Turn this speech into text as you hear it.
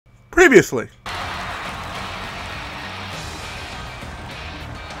Previously.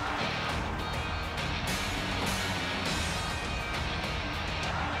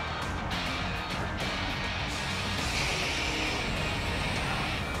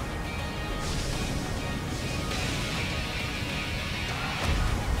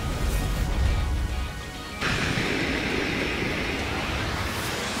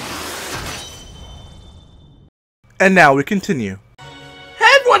 And now we continue. Hey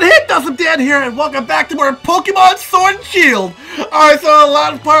everyone, Awesome Dan here, and welcome back to more Pokemon Sword and Shield. Alright, so in the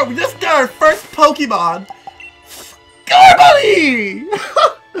last part, we just got our first Pokemon, Scorbunny!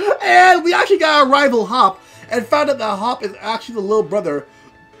 And we actually got our rival Hop, and found out that Hop is actually the little brother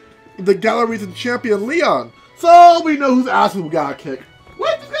of the Galar Region champion Leon. So we know whose asses we gotta kick.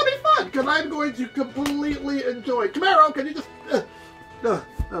 Which is gonna be fun, because I'm going to completely enjoy it. Camaro, can you just... there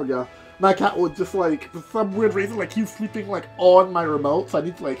we go. My cat would just like, for some weird reason, like keep sleeping like on my remote, so I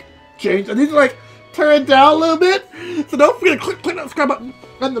need to like change. I need to like turn it down a little bit. So don't forget to click that subscribe button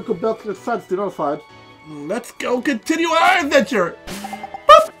and the bell to the side to be notified. Let's go continue our adventure.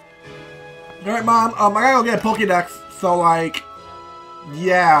 Boop. All right, Mom. I gotta go get a Pokedex. So like,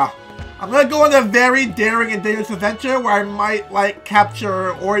 yeah, I'm gonna go on a very daring and dangerous adventure where I might like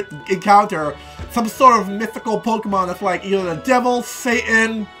capture or encounter some sort of mythical Pokemon that's like either the devil,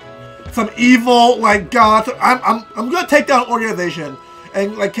 Satan, some evil, like, god. I'm gonna take down an organization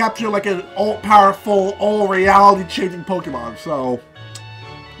and, like, capture, like, an all-powerful, all-reality-changing Pokemon, so,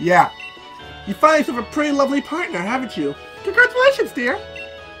 yeah. You find yourself a pretty lovely partner, haven't you? Congratulations, dear!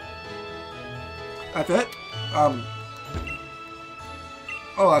 That's it? Oh,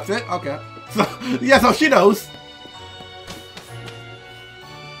 that's it? Okay. So, yeah, so she knows.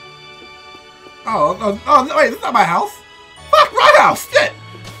 Oh, wait, this is not my house. Fuck, my house! Shit!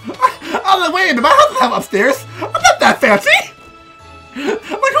 Oh, wait a minute, my house is upstairs. I'm not that fancy. Like,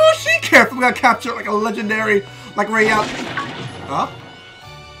 who does she care if I'm gonna capture, like, a legendary, like, Rayout? Huh?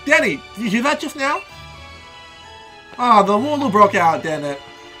 Danny, did you hear that just now? Oh, the Wooloo broke out, damn it.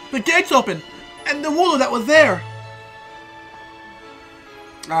 The gate's open, and the Wooloo that was there.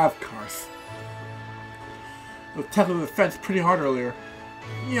 Of course. I was tackling the fence pretty hard earlier.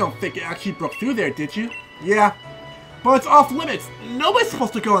 You don't think it actually broke through there, did you? Yeah. But it's off limits. Nobody's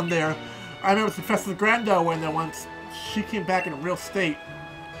supposed to go in there. I remember Professor Grando went there once. She came back in a real state.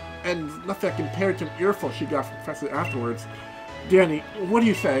 And nothing compared to an earful she got from Professor afterwards. Danny, what do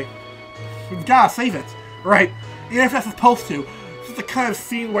you say? We've gotta save it. Right. Even if that's supposed to. This is the kind of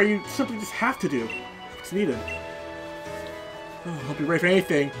scene where you simply just have to do what's needed. Oh, hope you're ready for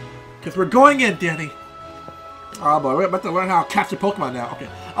anything. Because we're going in, Danny. Oh boy, we're about to learn how to capture Pokemon now. Okay.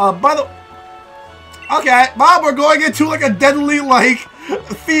 By the... Okay, Mom, we're going into like a deadly like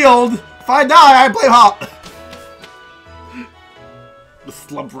field. If I die, I blame Hop. The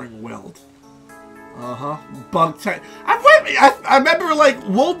slumbering wild. Bug type. I remember like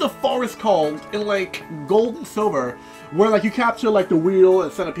what the forest called in like Gold and Silver, where like you capture like the wheel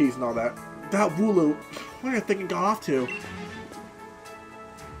and centipedes and all that. That Wooloo, where are you thinking got off to?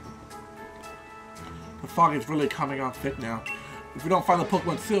 The fog is really coming on thick now. If we don't find the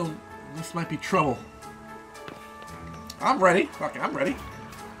Pokemon soon, this might be trouble. I'm ready. Fuck it, I'm ready.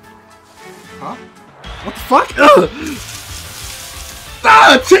 Huh? What the fuck? Ugh.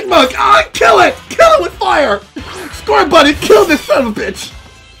 Ah, Chickmunk! Ah, kill it! Kill it with fire! Scorbunny, kill this son of a bitch!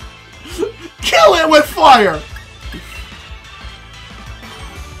 Kill it with fire!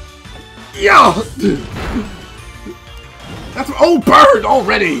 Yo! That's oh, bird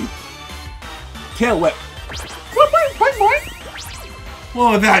already! Tail whip.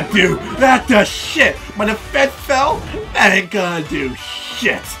 What did that do? That does shit! My defense fell? That ain't gonna do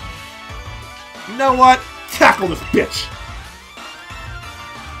shit! You know what? Tackle this bitch!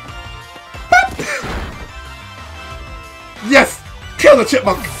 Yes! Kill the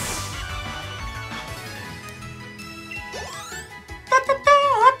chipmunk!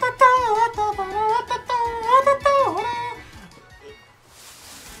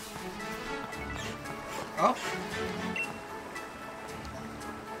 Oh.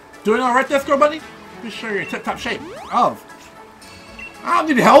 Doing alright there, Scorbunny? Be sure you're in tip-top shape. Oh. I don't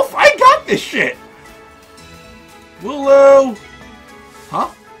need help. I got this shit! Wooloo!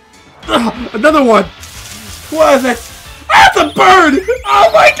 Huh? Ugh, another one! What is it? That's a bird! Oh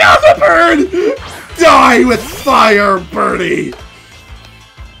my god, it's a bird! Die with fire, birdie!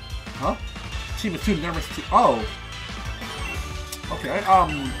 Huh? Team is too nervous to... Oh. Okay,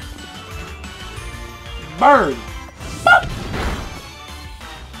 bird!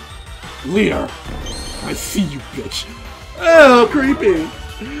 Leader! I see you, bitch! Oh, creepy!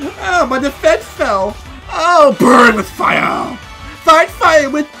 Oh, my defense fell! Oh, burn with fire! Fight fire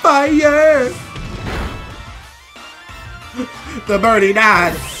with fire! The birdie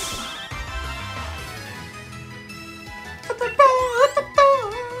died.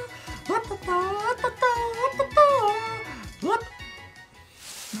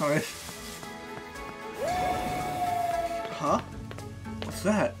 Alright. Huh? What's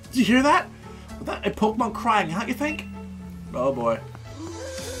that? Did you hear that? Was that a Pokemon crying out, you think? Oh boy.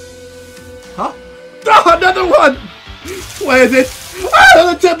 Huh? Oh, another one! What is it?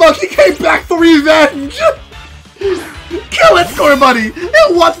 Ah, the Chipmunk, he came back for revenge! Kill it, Score Buddy!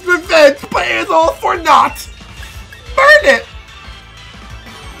 It wants revenge, but it is all for naught! Burn it!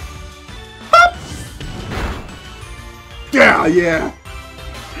 Bop. Yeah, yeah!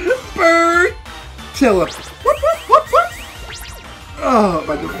 Burn! Kill him! Whoop, whoop, whoop, whoop. Oh,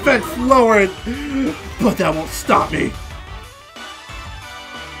 my defense lowered! But that won't stop me!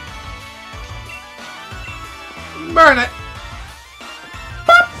 Burn it!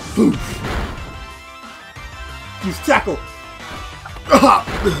 Pop! Poof! Use tackle!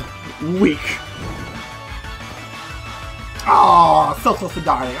 Weak! Oh, so close to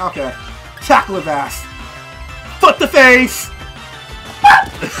dying. Okay. Tackle his ass! Foot the face! Pop!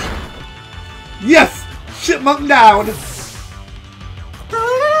 Yes! Chipmunk down!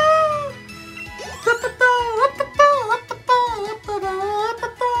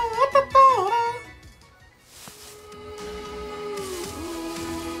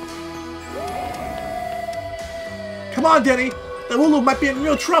 Come on, Denny! The Wooloo might be in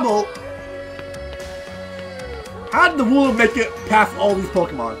real trouble! How did the Wooloo make it past all these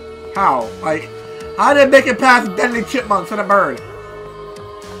Pokemon? How? Like, how did it make it past Deadly Chipmunks and a bird?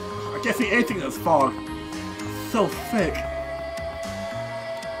 I can't see anything in this fog. So thick.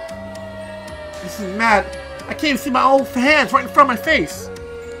 This is mad. I can't even see my own hands right in front of my face.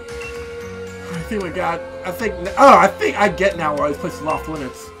 I think we got... I think I get now where this place is off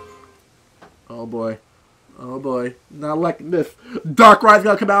limits. Oh boy. Oh boy, not like this. Darkrai's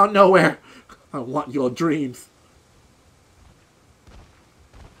gonna come out of nowhere. I want your dreams.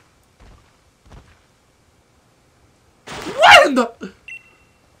 What in the...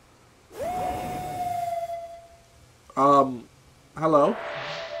 Hello?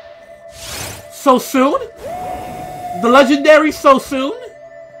 So soon? The legendary so soon?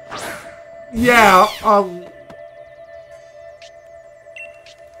 Yeah,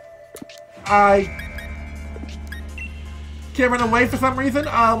 I can't run away for some reason.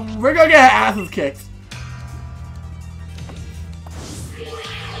 We're gonna get our asses kicked.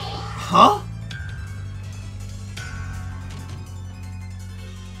 Huh?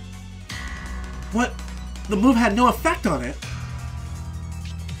 What? The move had no effect on it.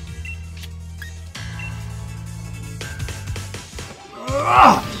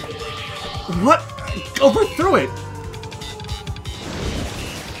 Ugh! What? Overthrew it.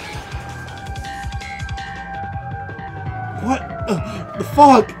 What? The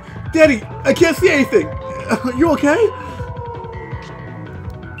fog! Daddy, I can't see anything! You okay?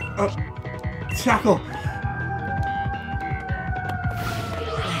 Shackle!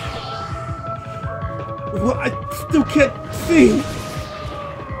 What? I still can't see!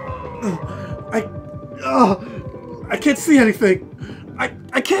 I can't see anything!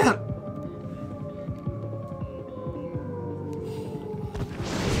 I can't!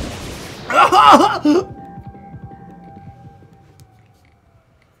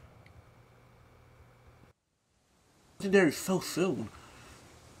 Legendary so soon.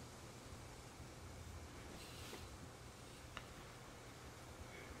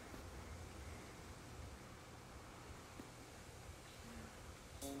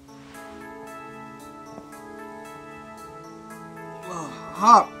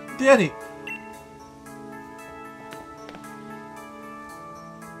 Hop, Danny.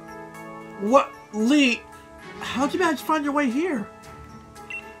 What, Lee? How'd you manage to find your way here?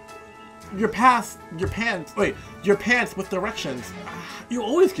 Your pants with directions. You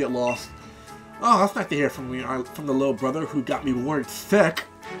always get lost. Oh, that's not to hear from me, from the little brother who got me worried sick.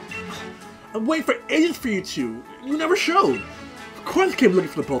 I'm waiting for ages for you two. You never showed. Of course I came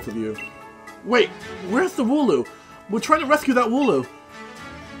looking for the both of you. Wait, where's the Wooloo? We're trying to rescue that Wooloo.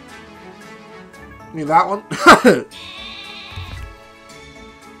 You mean that one?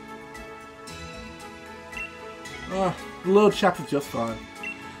 The little chap is just fine.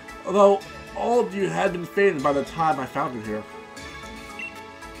 Although, all of you had been faded by the time I found you here.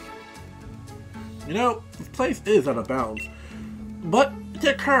 You know, this place is out of bounds. But it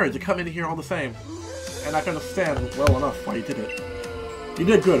took courage to come in here all the same. And I can understand well enough why you did it. You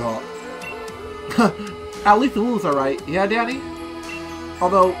did good, Hawk. At least the rules are right. Yeah, Danny?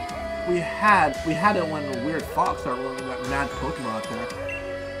 Although, we had it when the weird fox started running that mad Pokemon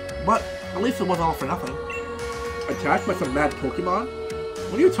attack. But, at least it wasn't all for nothing. attacked by some mad Pokemon?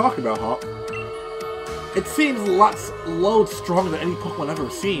 What are you talking about, Hawk? It seems a lot stronger than any Pokemon I've ever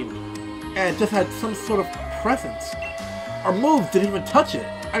seen. And it just had some sort of presence. Our moves didn't even touch it.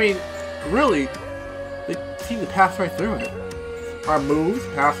 I mean, really, they seem to pass right through it. Our moves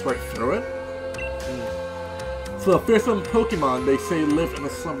pass right through it? So the fearsome Pokemon they say live in a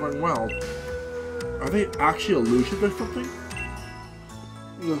slumbering world. Are they actually illusions or something?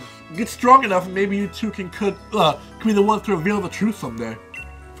 Get strong enough and maybe you two could be the ones to reveal the truth someday.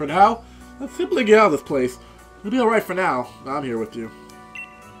 For now, let's simply get out of this place. It'll be alright for now. I'm here with you.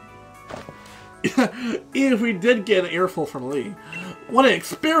 Even if we did get an earful from Lee. What an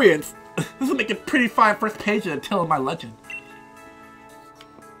experience! This will make a pretty fine first page in a tale of my legend.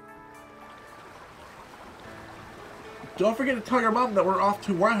 Don't forget to tell your mom that we're off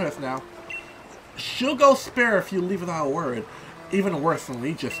to Warhouse now. She'll go spare if you leave without a word. Even worse than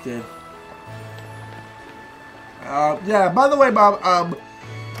Lee just did. Yeah, by the way, Mom, I'm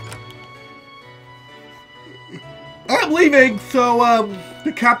leaving, so,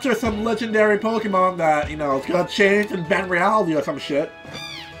 to capture some legendary Pokemon that, you know, is gonna change and bend reality or some shit.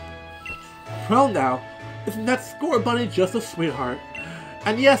 Well now, isn't that Score Bunny just a sweetheart?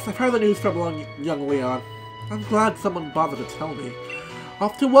 And yes, I've heard the news from young Leon. I'm glad someone bothered to tell me.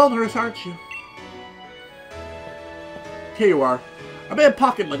 Off to Wellnurse, aren't you? Here you are. I made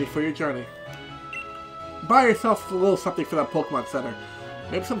pocket money for your journey. Buy yourself a little something for that Pokemon Center.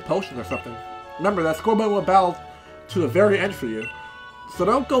 Maybe some potion or something. Remember, that Score Bunny will battle to the very end for you. So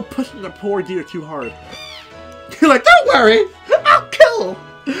don't go pushing the poor deer too hard. You're like, don't worry! I'll kill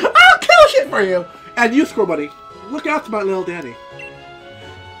shit for you! And you, Score Bunny, look out to my little Danny.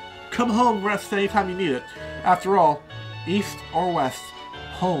 Come home and rest anytime you need it. After all, east or west,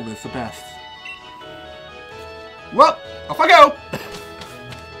 home is the best. Well, off I go!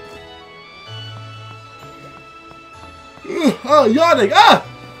 Oh, yawning! Ah!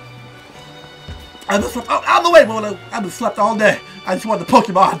 Out of the way, Mona! I've been slept all day. I just want the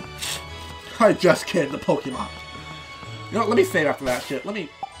Pokemon. I just kidding, the Pokemon. You know what, let me save after that shit. Let me...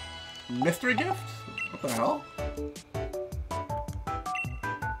 Mystery gift? What the hell?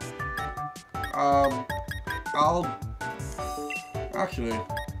 I'll... Actually...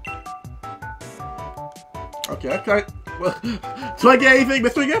 Okay. Well, do I get anything?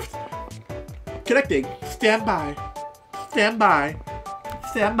 Mystery gift? Connecting. Stand by. Stand by.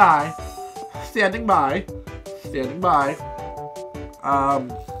 Stand by. Standing by. Standing by.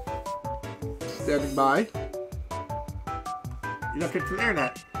 Standing by. You're not connected to the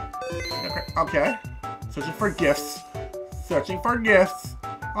internet. Okay. Searching for gifts. Searching for gifts.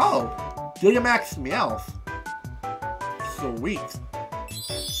 Oh. Gigamax Meowth. Sweet.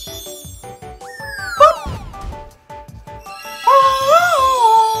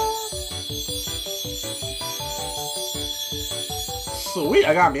 Sweet,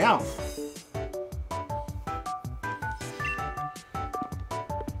 I got Meowth.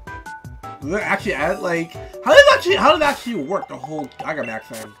 Did it actually add, like, how did it actually work, the whole Gigamax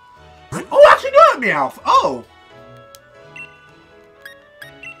thing? Oh, actually, no, Meowth. Oh.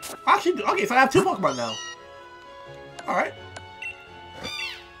 Actually, okay, so I have two Pokemon now. Alright.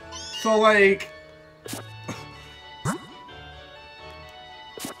 So, like...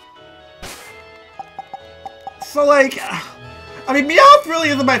 I mean, Meowth really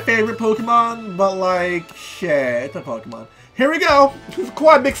isn't my favorite Pokemon, but, like, shit, it's a Pokemon. Here we go. This is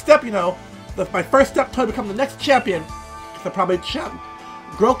quite a big step, you know. That's my first step to become the next champion. Because I probably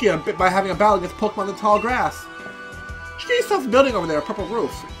Grokia a bit by having a battle against Pokemon in the tall grass. She yourself building over there, a purple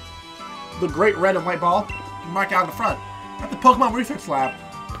roof. The great red and white ball marked out in the front. At the Pokemon Research Lab.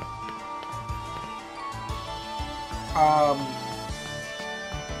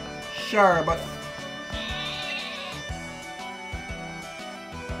 Sure, but...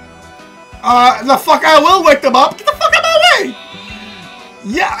 the fuck I will wake them up! Get the fuck out of my way!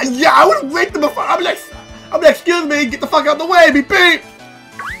 Yeah, I would wake them up. I'm like, excuse me, get the fuck out of the way, beep beep!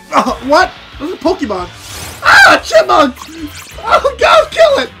 What? This is a Pokemon. Ah, Chipmunk! Oh god,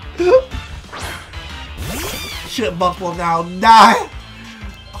 kill it! Chipmunk will now die.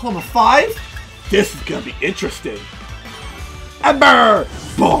 Level 5? This is gonna be interesting. Embark!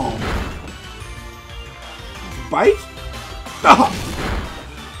 Boom! Bite? Oh.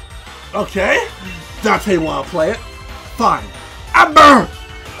 Okay, that's how you want to play it. Fine. Embark!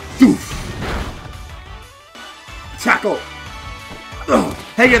 Doof! Tackle! Ugh.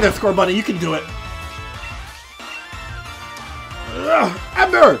 Hang in there, Score Bunny, you can do it.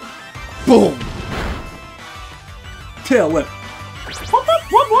 Ember! Boom! Tail whip.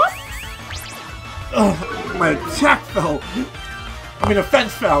 What? Ugh, my attack fell. I mean,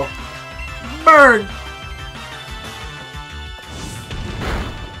 offense fell. Burn!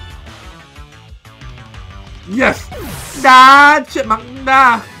 Yes! Nah, chipmunk,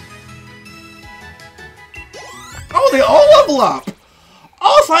 nah! Oh, they all level up!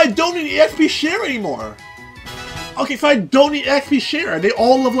 Oh, so I don't need XP share anymore! Okay, so I don't need XP share. They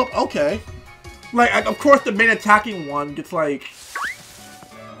all level up. Okay. Like, of course, the main attacking one gets like...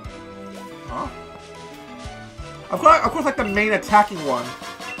 Huh? Of course, like, the main attacking one,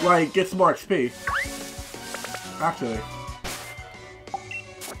 like, gets more XP. Actually.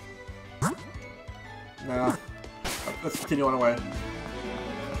 Nah. Let's continue on our way.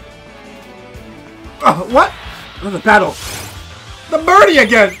 What? Another battle. The birdie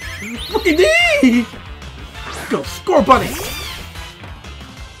again! Looky dee! Go, score, bunny!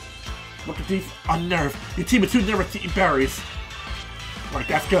 Look at these unnerved. Your team is too nervous to eat berries. Like,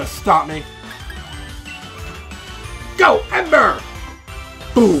 that's gonna stop me. Go, Ember!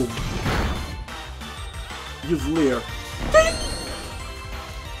 Boom! Use Leer.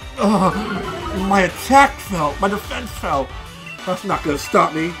 My attack fell. My defense fell. That's not gonna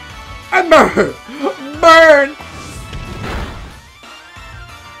stop me. Ember! Burn!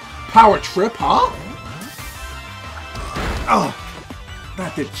 Power trip, huh? Oh,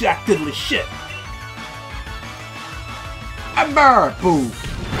 that did jack diddly shit. Ember! Boom!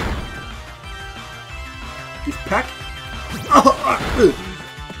 Use peck?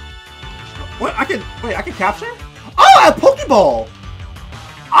 What? I can capture? Oh, I have Pokeball!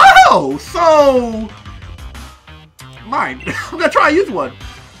 Oh, so... Mine. I'm gonna try to use one.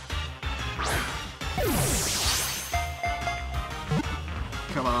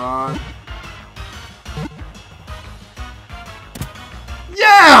 Come on.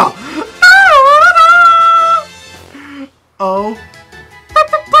 Yeah! Oh.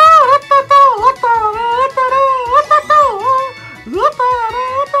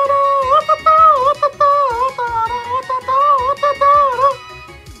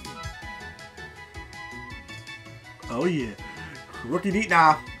 Oh yeah. Rookie beat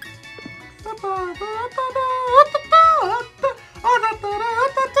now.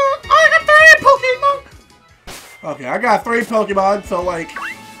 Okay, I got 3 Pokemon, so like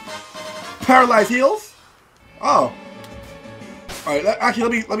paralyzed heals. Oh, all right.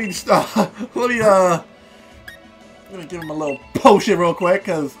 Actually, let me give him a little potion real quick,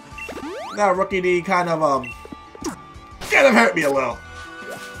 cause now Rookie D kind of hurt me a little.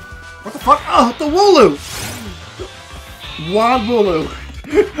 What the fuck? Oh, the Wooloo! Wild Wooloo.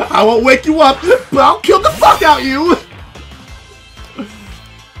 I won't wake you up, but I'll kill the fuck out of you.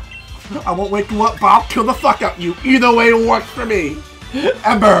 I won't wake you up, but I'll kill the fuck out of you. Either way works for me.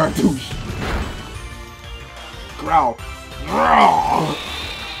 Ember. Growl. Growl.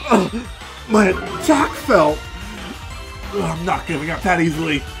 My attack fell. I'm not giving up that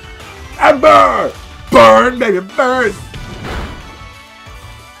easily. Ember. Burn, baby, burn.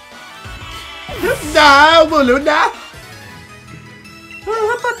 Nah, Wooloo, nah.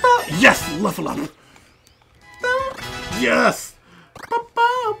 Yes, level up. Yes.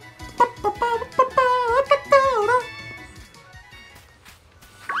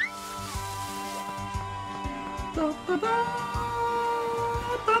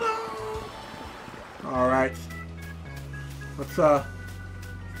 All right.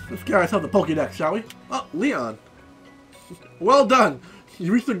 Let's get ourselves a Pokedex, shall we? Oh, Leon. Well done.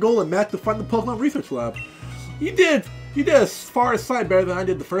 You reached the goal and matched to find the Pokemon Research Lab. You did as far as sight better than I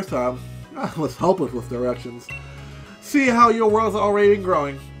did the first time. I was hopeless with directions. See how your world's already been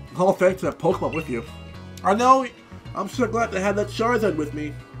growing. All thanks to that Pokemon with you. I know, I'm so glad to have that Charizard with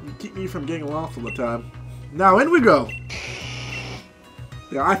me. You keep me from getting lost all the time. Now in we go.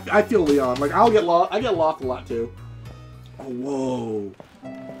 Yeah, I feel Leon. Like I'll get lost. I get lost a lot too. Oh, whoa.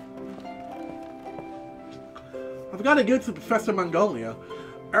 I've got to give it to Professor Mongolia.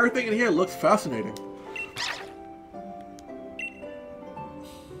 Everything in here looks fascinating.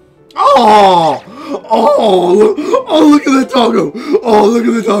 Oh! Oh! Oh, look at the Togo! Oh, look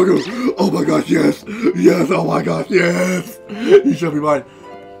at the Togo! Oh my gosh, yes! Yes, oh my gosh, yes! You should be mine.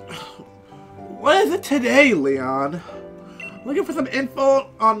 What is it today, Leon? Looking for some info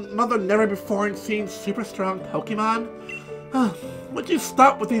on another never-before-seen super strong Pokemon? Would you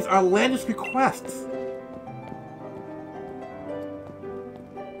stop with these outlandish requests?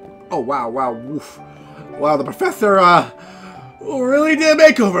 Oh, wow, wow, woof. Wow, the professor, really did a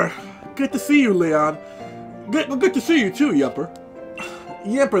makeover. Good to see you, Leon. Good to see you too, Yumper.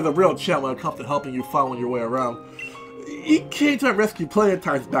 Yumper's a real champ when it comes to helping you following your way around. He came to my rescue plenty of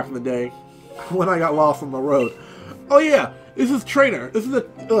times back in the day, when I got lost on the road. Oh yeah, this is his trainer.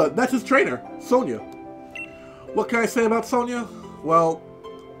 That's his trainer, Sonia. What can I say about Sonia? Well,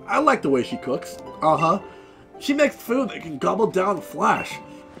 I like the way she cooks. She makes food that can gobble down in a flash.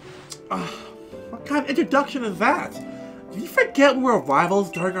 What kind of introduction is that? Did you forget we were rivals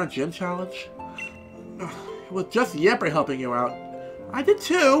during our gym challenge? It was just Yepper helping you out. I did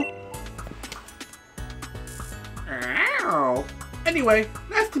too. Ow. Anyway,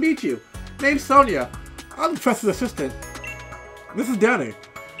 nice to meet you. Name's Sonia. I'm the professor's assistant. This is Danny.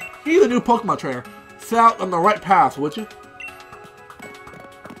 He's a new Pokemon trainer. Set out on the right path, would you?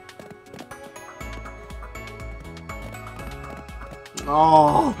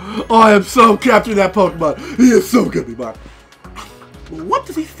 Oh, I am so capturing that Pokemon. He is so good, man. What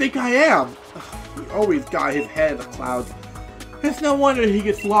does he think I am? He always got his head in the clouds. It's no wonder he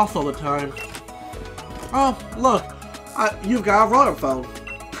gets lost all the time. Oh, look. You've got a Rotom phone.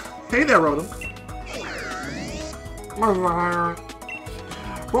 Hey there, Rotom.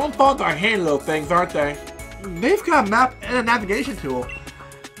 Rotom phones are handy little things, aren't they? They've got a map and a navigation tool.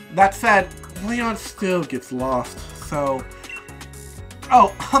 That said, Leon still gets lost, so...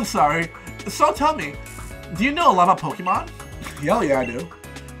 Oh, I'm sorry. So tell me, do you know a lot about Pokemon? Hell yeah, I do.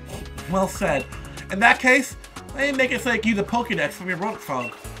 Well said. In that case, let me make it so you can use the Pokedex from your Rotom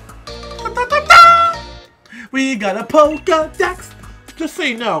phone. We got a Pokedex! Just so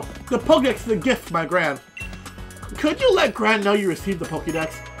you know, the Pokedex is a gift from my Gran. Could you let Gran know you received the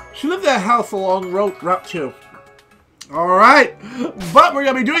Pokedex? She lives at a house along Route 2. Alright, but we're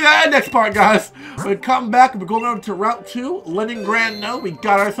going to be doing that in the next part, guys. We're coming back, we're going over to Route 2, letting Gran know we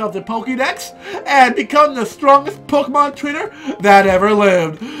got ourselves a Pokedex, and become the strongest Pokemon trainer that ever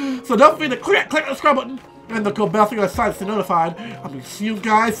lived. So don't forget to click the subscribe button, and the bell thing on the side to stay notified. I'm going to see you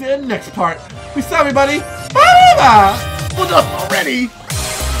guys in the next part. Peace out, everybody. Bye-bye. What's up already?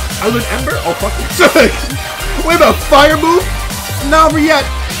 I was an Ember? Oh, fuck me. Wait a fire move? Not over yet.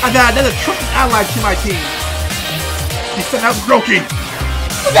 I got another trusted ally to my team. He sent out Groki.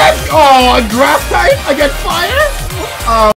 Oh, a grass type against fire?